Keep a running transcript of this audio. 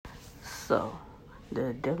So,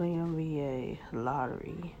 the WNBA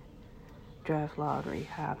draft lottery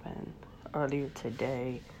happened earlier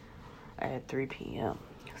today at 3 p.m.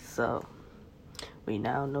 So, we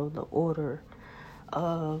now know the order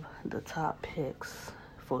of the top picks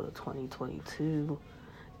for the 2022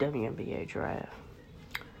 WNBA draft.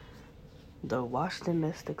 The Washington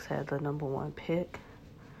Mystics had the number 1 pick.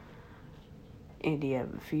 Indiana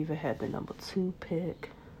Fever had the number 2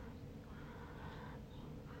 pick.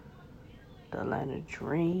 The Atlanta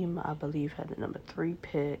Dream, I believe, had the number 3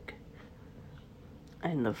 pick.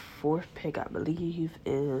 And the 4th pick, I believe,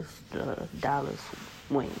 is the Dallas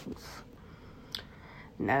Wings.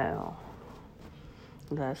 Now,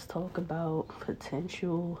 let's talk about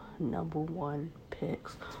potential number 1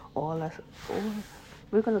 picks. We're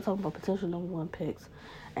going to talk about potential number 1 picks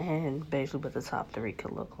and basically what the top 3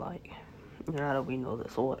 could look like, now that we know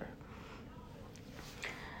this order.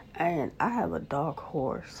 And I have a dark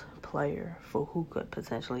horse player for who could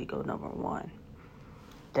potentially go number 1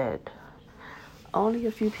 that only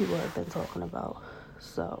a few people have been talking about.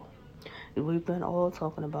 So, we've been all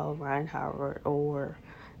talking about Rhyne Howard or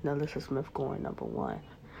NaLyssa Smith going number 1.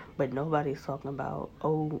 But nobody's talking about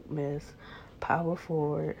Ole Miss power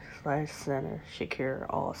forward / center Shakira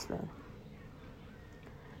Austin.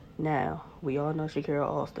 Now, we all know Shakira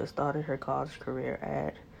Austin started her college career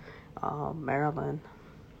at Maryland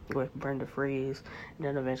with Brenda Frese, and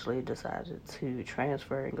then eventually decided to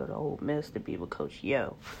transfer and go to Ole Miss to be with Coach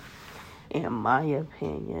Yo. In my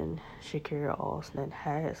opinion, Shakira Austin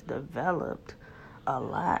has developed a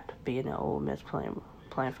lot being an Ole Miss playing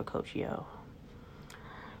for Coach Yo.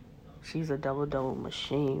 She's a double-double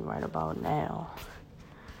machine right about now.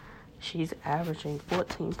 She's averaging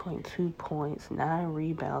 14.2 points, 9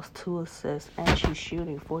 rebounds, 2 assists, and she's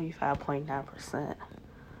shooting 45.9%.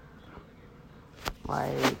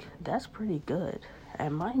 Like, that's pretty good.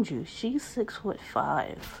 And mind you, she's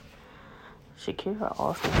 6'5". Shakira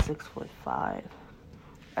Austin 6'5",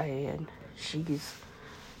 and she's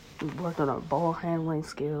worked on her ball handling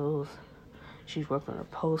skills. She's worked on her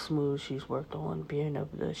post moves. She's worked on being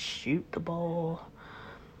able to shoot the ball,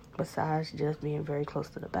 besides just being very close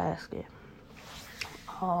to the basket.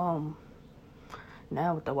 Now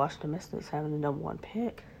with the Washington Mystics having the number 1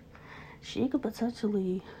 pick, she could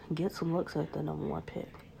potentially get some looks at the number 1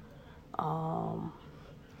 pick.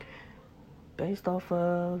 Based off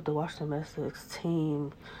of the Washington Mystics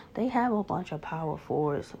team, they have a bunch of power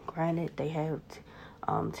forwards. Granted, they have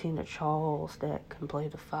Tina Charles that can play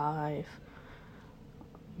the 5.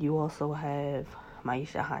 You also have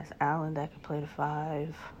Myisha Hines-Allen that can play the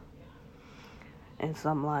 5 in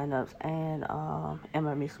some lineups, and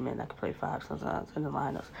Emma Meesseman that can play 5 sometimes in the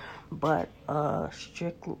lineups. But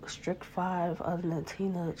strict 5, other than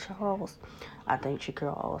Tina Charles, I think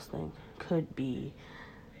Shakira Austin could be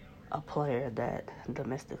a player that the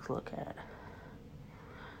Mystics look at,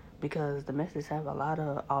 because the Mystics have a lot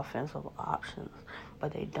of offensive options,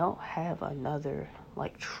 but they don't have another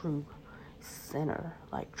true center,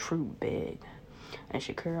 true big. And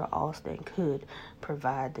Shakira Austin could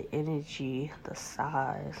provide the energy, the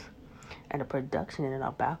size, and the production in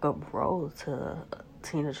a backup role to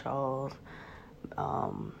Tina Charles,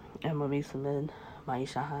 Emma Meesseman,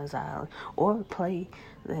 Myisha Hines-Allen, or play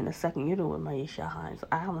in the second unit with Myisha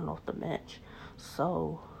Hines-Allen off the bench.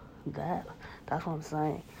 So that's what I'm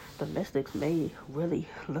saying. The Mystics may really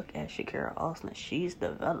look at Shakira Austin. She's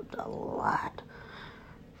developed a lot.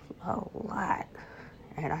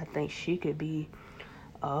 And I think she could be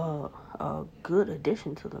a good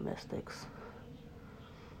addition to the Mystics.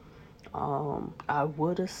 I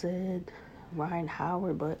would have said Rhyne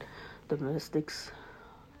Howard, but the Mystics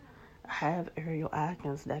have Ariel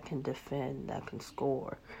Atkins that can defend, that can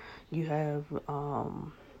score. You have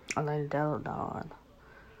Elena Delle Donne.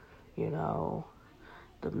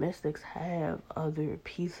 The Mystics have other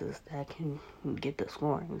pieces that can get the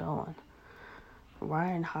scoring going.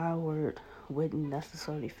 Rhyne Howard wouldn't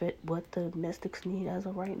necessarily fit what the Mystics need as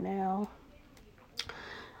of right now.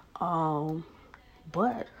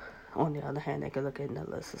 But on the other hand, they could look at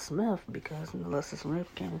NaLyssa Smith, because NaLyssa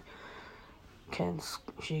Smith can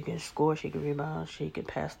score, she can rebound, she can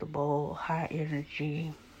pass the ball, high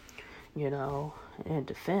energy, and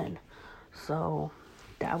defend. So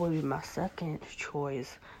that would be my second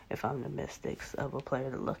choice if I'm the Mystics, of a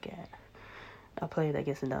player to look at. A player that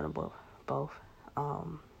gets it done on both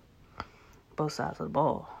sides of the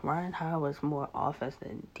ball. Rhyne Howard is more offense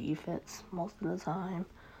than defense most of the time.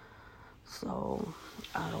 So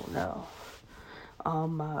I don't know.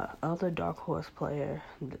 My other dark horse player,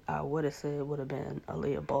 I would have said would have been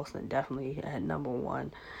Aaliyah Boston, definitely at number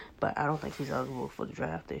 1, but I don't think she's eligible for the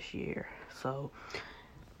draft this year. So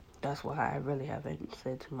that's why I really haven't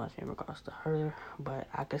said too much in regards to her. But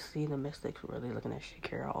I could see the Mystics really looking at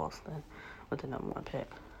Shakira Austin with the #1 pick.